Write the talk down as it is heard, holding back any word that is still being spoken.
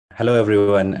Hello,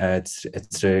 everyone.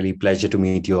 It's really pleasure to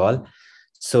meet you all.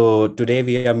 So today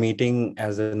we are meeting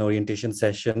as an orientation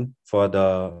session for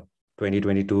the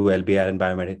 2022 LBR and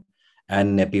Biomedic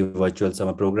and NEPI virtual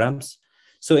summer programs.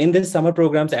 So in this summer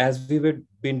programs, as we have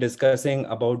been discussing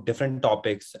about different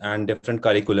topics and different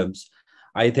curriculums,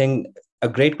 I think a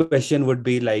great question would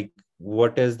be like,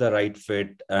 what is the right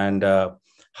fit and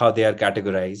how they are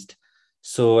categorized?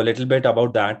 So a little bit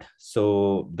about that.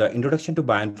 So the introduction to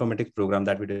bioinformatics program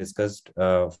that we discussed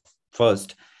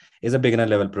first is a beginner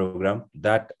level program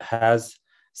that has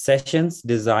sessions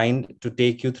designed to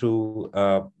take you through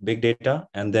big data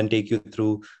and then take you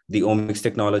through the omics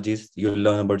technologies. You'll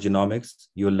learn about genomics,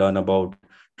 you'll learn about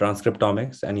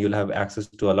transcriptomics, and you'll have access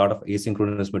to a lot of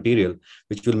asynchronous material,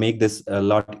 which will make this a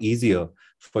lot easier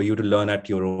for you to learn at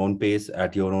your own pace,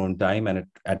 at your own time, and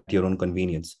at your own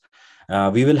convenience.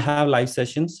 We will have live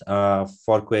sessions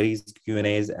for queries,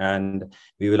 Q&As, and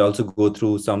we will also go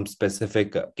through some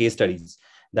specific case studies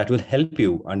that will help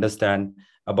you understand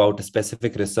about a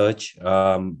specific research,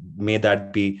 may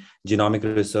that be genomic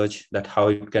research, that how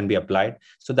it can be applied.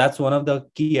 So that's one of the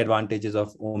key advantages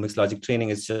of OmicsLogic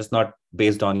training. It's just not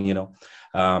based on,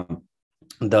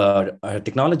 the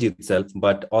technology itself,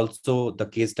 but also the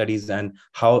case studies and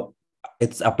how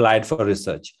it's applied for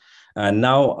research. Again,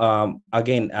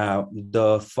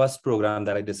 the first program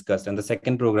that I discussed and the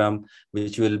second program,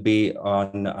 which will be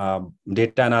on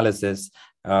data analysis,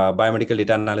 biomedical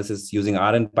data analysis using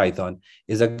R and Python,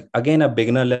 is again a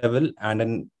beginner level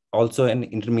and also an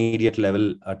intermediate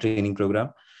level training program.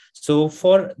 So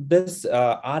for this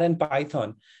R and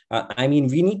Python, I mean,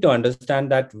 we need to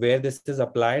understand that where this is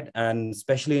applied, and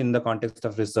especially in the context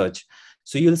of research.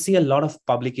 So you'll see a lot of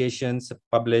publications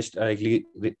published,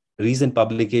 recent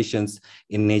publications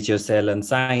in Nature, Cell, and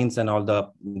Science, and all the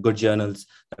good journals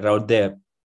that are out there,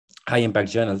 high impact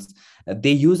journals.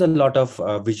 They use a lot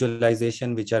of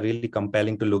visualization, which are really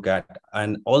compelling to look at.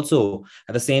 And also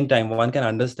at the same time, one can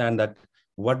understand that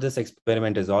what this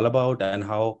experiment is all about and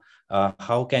how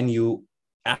can you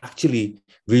actually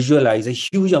visualize a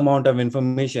huge amount of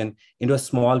information into a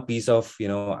small piece of,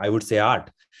 I would say, art.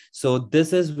 So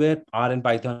this is where R and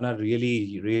Python are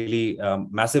really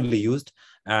massively used.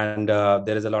 And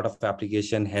there is a lot of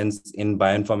application, hence in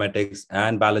bioinformatics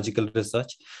and biological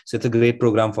research. So it's a great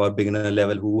program for beginner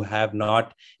level who have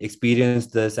not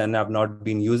experienced this and have not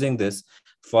been using this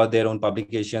for their own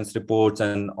publications, reports,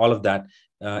 and all of that.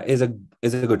 Is a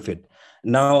good fit.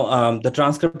 Now, the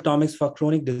transcriptomics for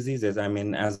chronic diseases, I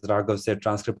mean, as Raghav said,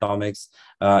 transcriptomics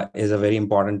is a very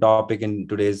important topic in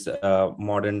today's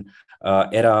modern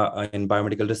era in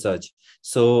biomedical research.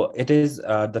 So it is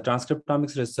the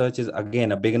transcriptomics research is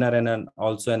again a beginner and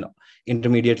also an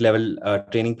intermediate level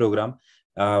training program,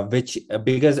 which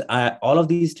because all of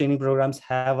these training programs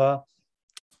have a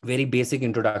very basic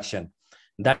introduction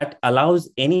that allows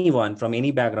anyone from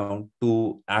any background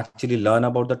to actually learn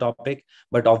about the topic.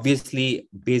 But obviously,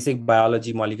 basic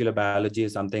biology, molecular biology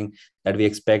is something that we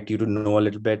expect you to know a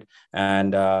little bit.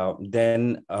 And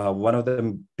then one of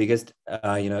the biggest,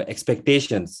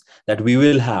 expectations that we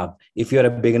will have if you're a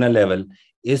beginner level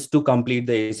is to complete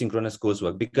the asynchronous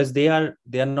coursework, because they are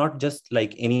not just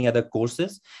like any other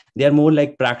courses. They are more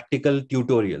like practical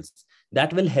tutorials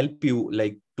that will help you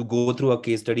like to go through a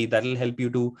case study, that will help you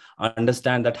to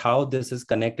understand that how this is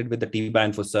connected with the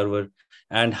T-BioInfo server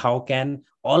and how can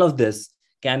all of this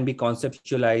can be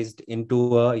conceptualized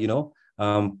into a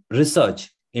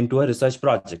research, into a research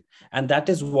project. And that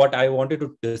is what I wanted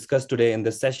to discuss today in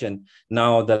this session.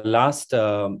 Now, the last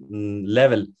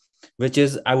level, which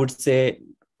is, I would say,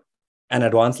 an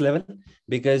advanced level,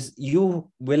 because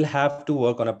you will have to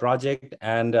work on a project.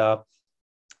 And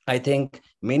I think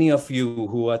many of you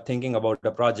who are thinking about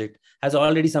a project has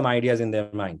already some ideas in their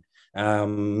mind.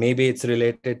 Maybe it's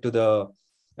related to the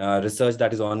research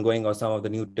that is ongoing or some of the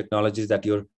new technologies that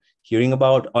you're hearing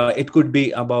about, or it could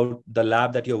be about the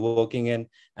lab that you're working in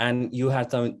and you had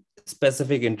some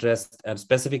specific interests and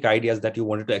specific ideas that you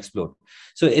wanted to explore.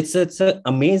 So it's an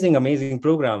amazing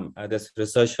program, this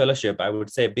research fellowship, I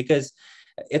would say, because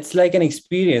it's like an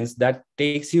experience that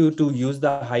takes you to use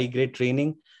the high grade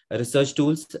training research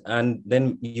tools, and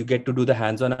then you get to do the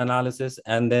hands-on analysis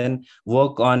and then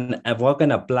work and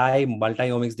apply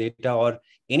multi-omics data or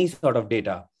any sort of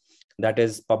data that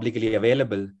is publicly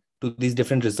available to these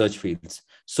different research fields.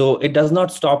 So it does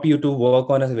not stop you to work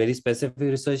on a very specific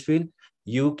research field.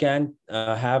 You can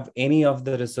have any of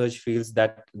the research fields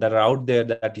that are out there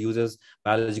that uses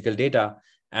biological data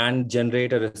and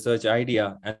generate a research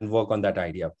idea and work on that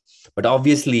idea. But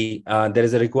obviously, there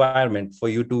is a requirement for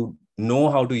you to know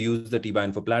how to use the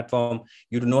T-BioInfo platform.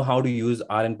 You to know how to use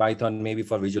R and Python maybe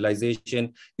for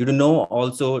visualization. You to know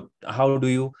also how do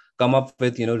you come up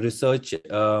with research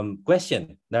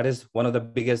question. That is one of the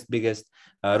biggest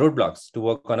roadblocks to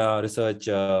work on a research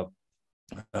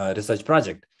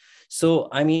project. So,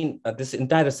 I mean, this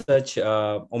entire research,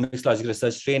 OmicsLogic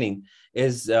research training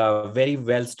is very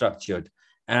well structured.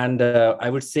 And I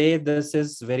would say this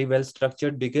is very well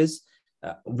structured because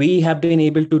we have been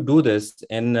able to do this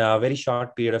in a very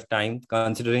short period of time,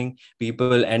 considering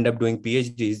people end up doing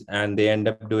PhDs and they end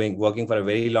up working for a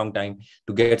very long time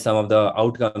to get some of the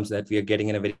outcomes that we are getting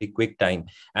in a very quick time.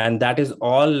 And that is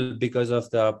all because of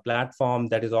the platform.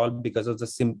 That is all because of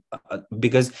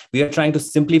because we are trying to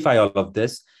simplify all of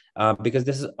this. Because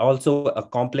this is also a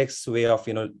complex way of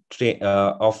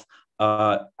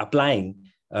applying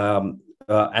and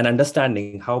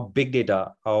understanding how big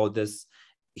data, how this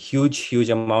huge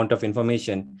amount of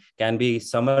information can be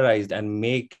summarized and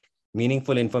make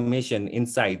meaningful information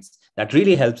insights that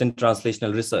really helps in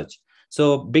translational research.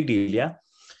 So big deal, yeah.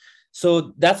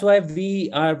 So that's why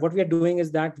what we are doing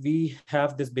is that we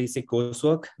have this basic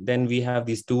coursework, then we have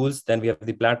these tools, then we have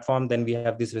the platform, then we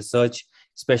have this research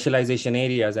specialization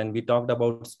areas, and we talked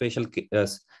about special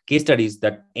case studies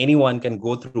that anyone can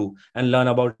go through and learn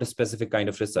about a specific kind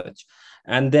of research.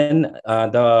 And then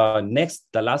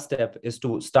the last step is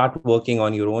to start working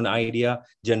on your own idea,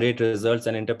 generate results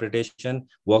and interpretation,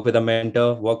 work with a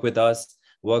mentor, work with us,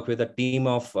 work with a team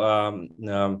of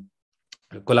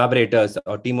collaborators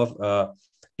or team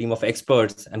of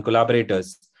experts and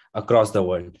collaborators across the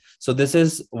world. So this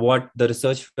is what the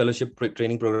research fellowship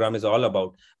training program is all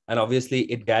about. And obviously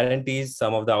it guarantees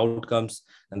some of the outcomes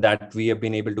that we have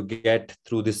been able to get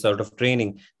through this sort of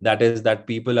training. That is that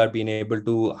people are being able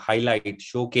to highlight,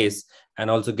 showcase, and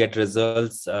also get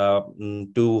results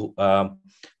to a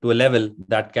level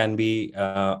that can be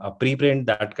a preprint,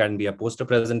 that can be a poster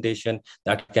presentation,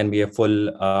 that can be a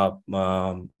full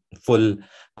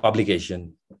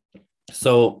publication.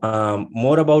 So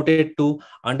more about it, to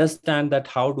understand that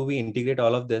how do we integrate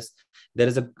all of this. There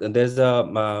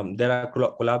are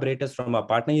collaborators from our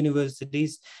partner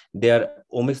universities. There are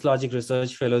OmicsLogic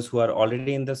research fellows who are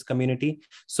already in this community.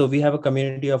 So we have a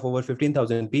community of over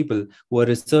 15,000 people who are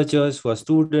researchers, who are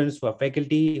students, who are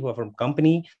faculty, who are from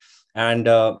company. And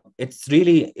it's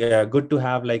really good to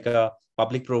have like a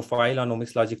public profile on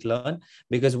OmicsLogic Learn,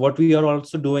 because what we are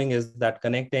also doing is that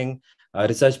connecting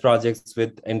research projects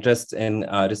with interests in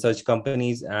research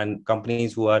companies and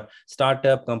companies who are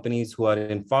startup companies who are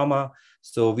in pharma.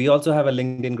 So we also have a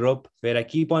LinkedIn group where I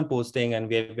keep on posting, and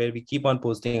where we keep on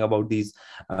posting about these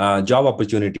job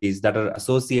opportunities that are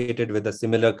associated with a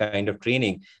similar kind of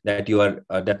training that you are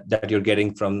that you're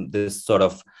getting from this sort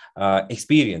of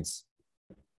experience.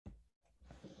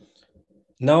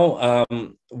 Now,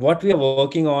 what we are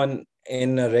working on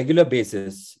in a regular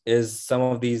basis is some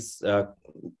of these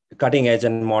cutting edge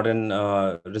and modern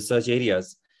research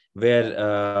areas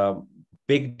where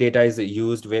big data is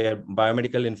used, where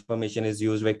biomedical information is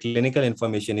used, where clinical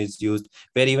information is used,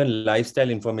 where even lifestyle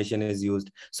information is used.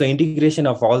 So integration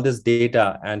of all this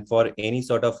data and for any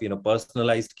sort of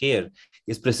personalized care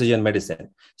is precision medicine.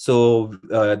 So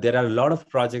there are a lot of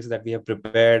projects that we have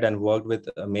prepared and worked with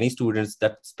many students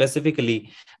that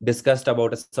specifically discussed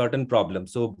about a certain problem.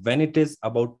 So when it is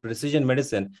about precision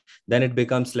medicine, then it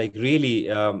becomes like really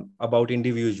about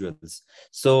individuals.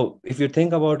 So if you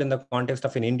think about in the context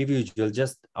of an individual,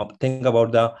 just think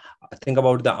about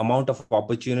the amount of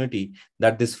opportunity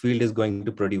that this field is going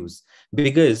to produce.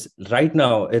 Because right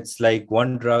now it's like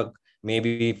one drug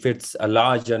maybe fits a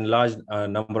large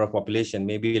number of population.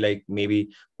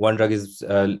 Maybe one drug is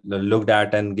looked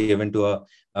at and given to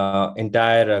a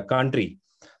entire country.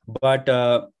 But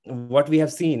what we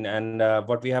have seen and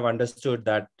what we have understood,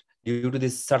 that due to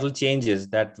these subtle changes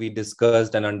that we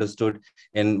discussed and understood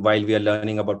while we are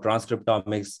learning about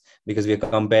transcriptomics, because we are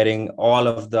comparing all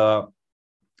of the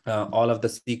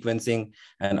sequencing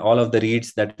and all of the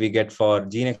reads that we get for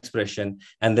gene expression,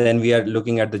 and then we are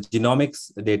looking at the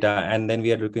genomics data, and then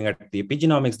we are looking at the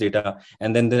epigenomics data,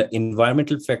 and then the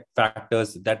environmental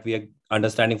factors that we are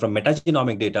understanding from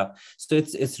metagenomic data. So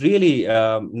it's really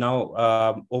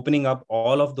now opening up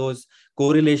all of those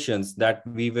correlations that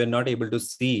we were not able to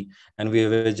see and we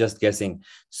were just guessing.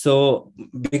 So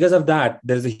because of that,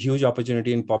 there's a huge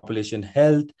opportunity in population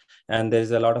health, and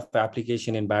there's a lot of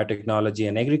application in biotechnology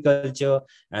and agriculture,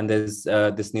 and there's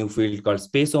this new field called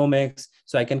space omics.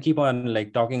 So I can keep on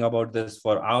like talking about this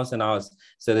for hours and hours.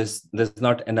 So there's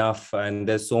not enough, and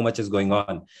there's so much is going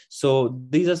on. So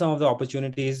these are some of the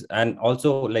opportunities. And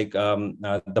also like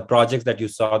the projects that you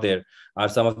saw there are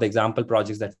some of the example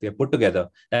projects that we have put together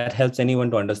that helps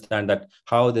anyone to understand that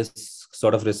how this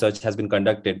sort of research has been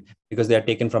conducted, because they are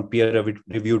taken from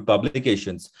peer-reviewed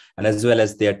publications, and as well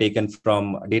as they are taken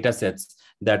from data sets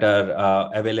that are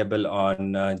available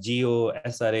on Geo,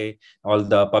 SRA, all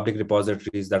the public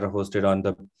repositories that are hosted on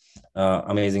the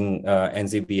amazing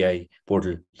NCBI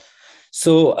portal.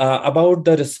 So about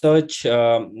the research,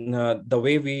 the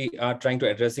way we are trying to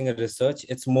addressing a research,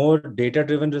 it's more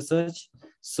data-driven research.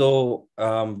 So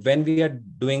when we are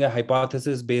doing a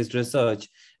hypothesis-based research,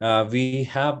 we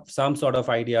have some sort of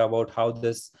idea about how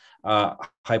this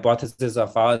hypothesis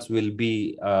of ours will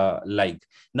be like.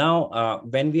 Now,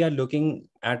 when we are looking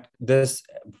at this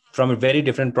from a very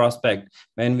different prospect,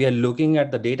 when we are looking at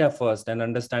the data first and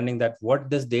understanding that what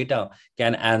this data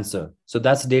can answer. So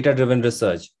that's data-driven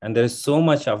research. And there is so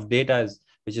much of data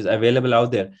which is available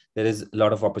out there. There is a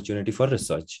lot of opportunity for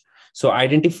research. So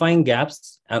identifying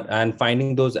gaps and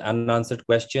finding those unanswered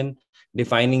questions,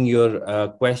 defining your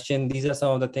question. These are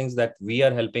some of the things that we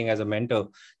are helping as a mentor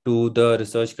to the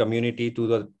research community, to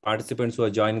the participants who are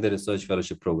joining the research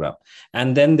fellowship program.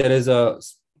 And then there is a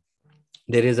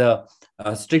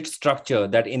strict structure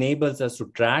that enables us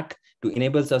to track,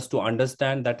 enables us to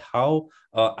understand that how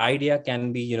idea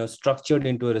can be structured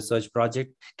into a research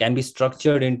project, can be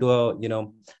structured into a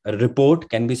report,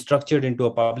 can be structured into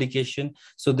a publication.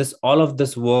 So all of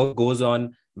this work goes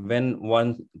on when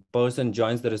one person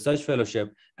joins the research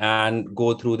fellowship and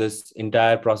go through this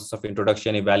entire process of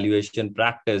introduction, evaluation,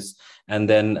 practice, and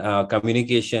then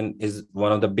communication is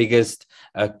one of the biggest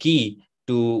key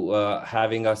to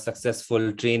having a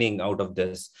successful training out of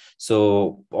this.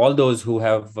 So all those who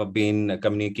have been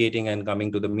communicating and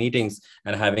coming to the meetings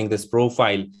and having this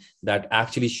profile that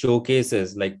actually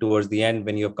showcases, like towards the end,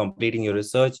 when you're completing your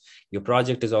research, your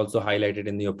project is also highlighted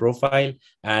in your profile,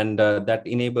 and that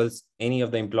enables any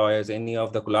of the employers, any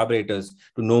of the collaborators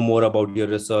to know more about your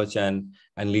research and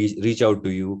reach out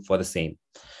to you for the same.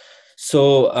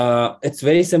 So it's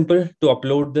very simple to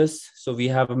upload this. So we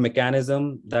have a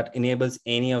mechanism that enables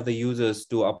any of the users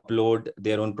to upload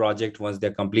their own project once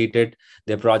they're completed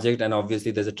their project. And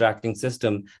obviously there's a tracking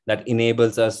system that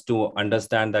enables us to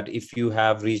understand that if you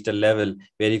have reached a level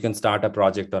where you can start a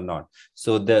project or not.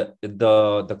 So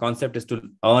the concept is to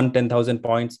earn 10,000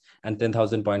 points, and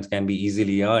 10,000 points can be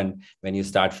easily earned when you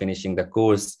start finishing the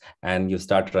course and you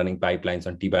start running pipelines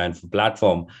on T-BioInfo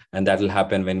platform. And that will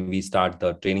happen when we start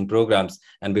the training program.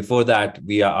 And before that,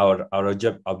 our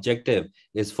objective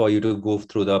is for you to go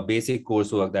through the basic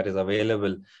coursework that is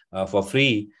available for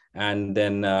free. And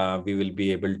then we will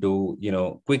be able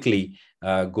to, quickly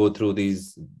go through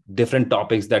these different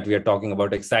topics that we are talking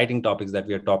about, exciting topics that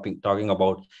we are talking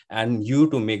about, and you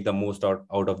to make the most out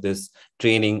of this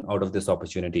training, out of this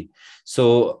opportunity.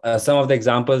 So some of the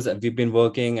examples that we've been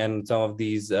working, and some of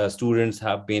these students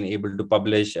have been able to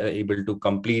publish, able to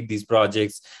complete these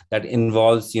projects that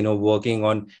involves, working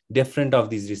on different of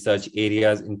these research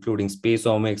areas, including space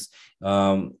omics,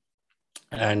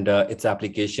 and its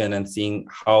application, and seeing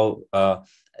how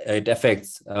it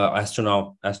affects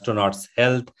astronauts'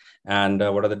 health, and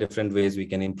what are the different ways we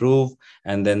can improve.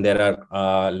 And then there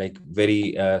are like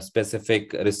very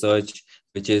specific research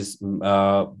which is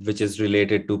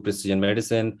related to precision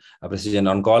medicine, precision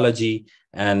oncology,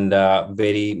 and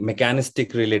very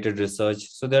mechanistic related research.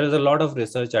 So there is a lot of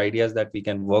research ideas that we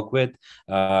can work with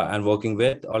and working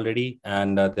with already.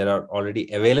 And there are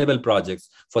already available projects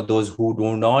for those who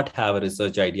do not have a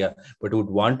research idea, but would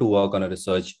want to work on a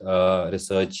research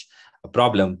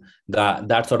problem.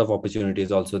 That sort of opportunity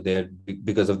is also there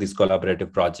because of these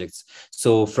collaborative projects.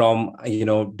 So from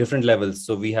different levels,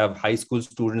 so we have high school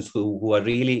students who are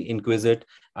really inquisitive,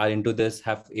 are into this,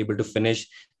 have able to finish.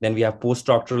 Then we have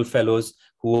postdoctoral fellows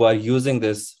who are using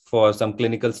this for some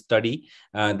clinical study.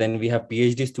 Then we have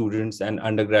PhD students and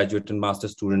undergraduate and master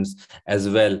students as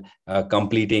well,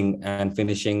 completing and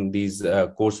finishing these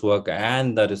coursework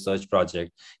and the research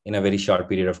project in a very short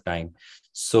period of time.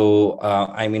 So,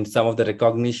 some of the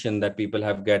recognition that people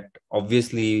have get,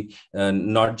 obviously,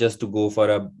 not just to go for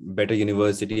a better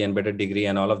university and better degree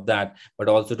and all of that, but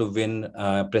also to win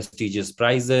prestigious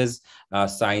prizes,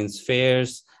 science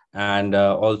fairs, and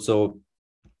also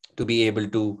to be able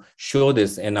to show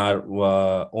this in our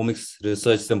Omics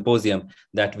Research Symposium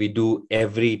that we do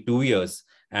every 2 years,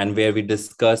 and where we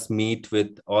meet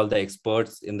with all the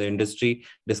experts in the industry,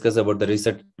 discuss about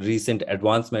the recent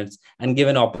advancements, and give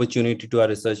an opportunity to our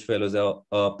research fellows,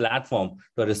 a platform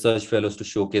to our research fellows to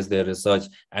showcase their research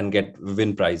and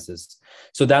win prizes.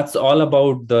 So that's all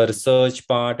about the research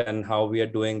part and how we are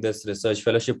doing this research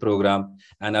fellowship program,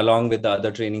 and along with the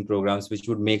other training programs, which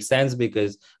would make sense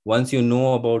because once you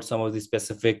know about some of the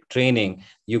specific training,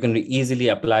 you can easily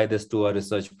apply this to a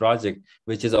research project,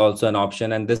 which is also an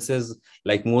option. And this is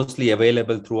like mostly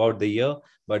available throughout the year,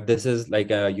 but this is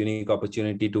like a unique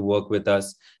opportunity to work with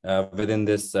us within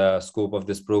this scope of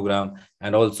this program.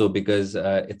 And also because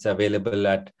it's available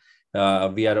at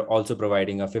we are also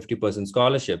providing a 50%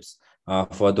 scholarships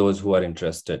for those who are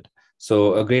interested.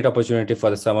 So a great opportunity for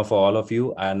the summer for all of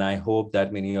you. And I hope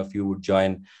that many of you would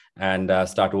join and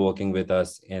start working with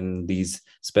us in these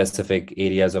specific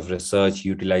areas of research,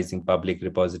 utilizing public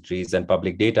repositories and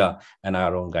public data and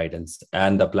our own guidance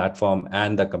and the platform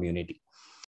and the community.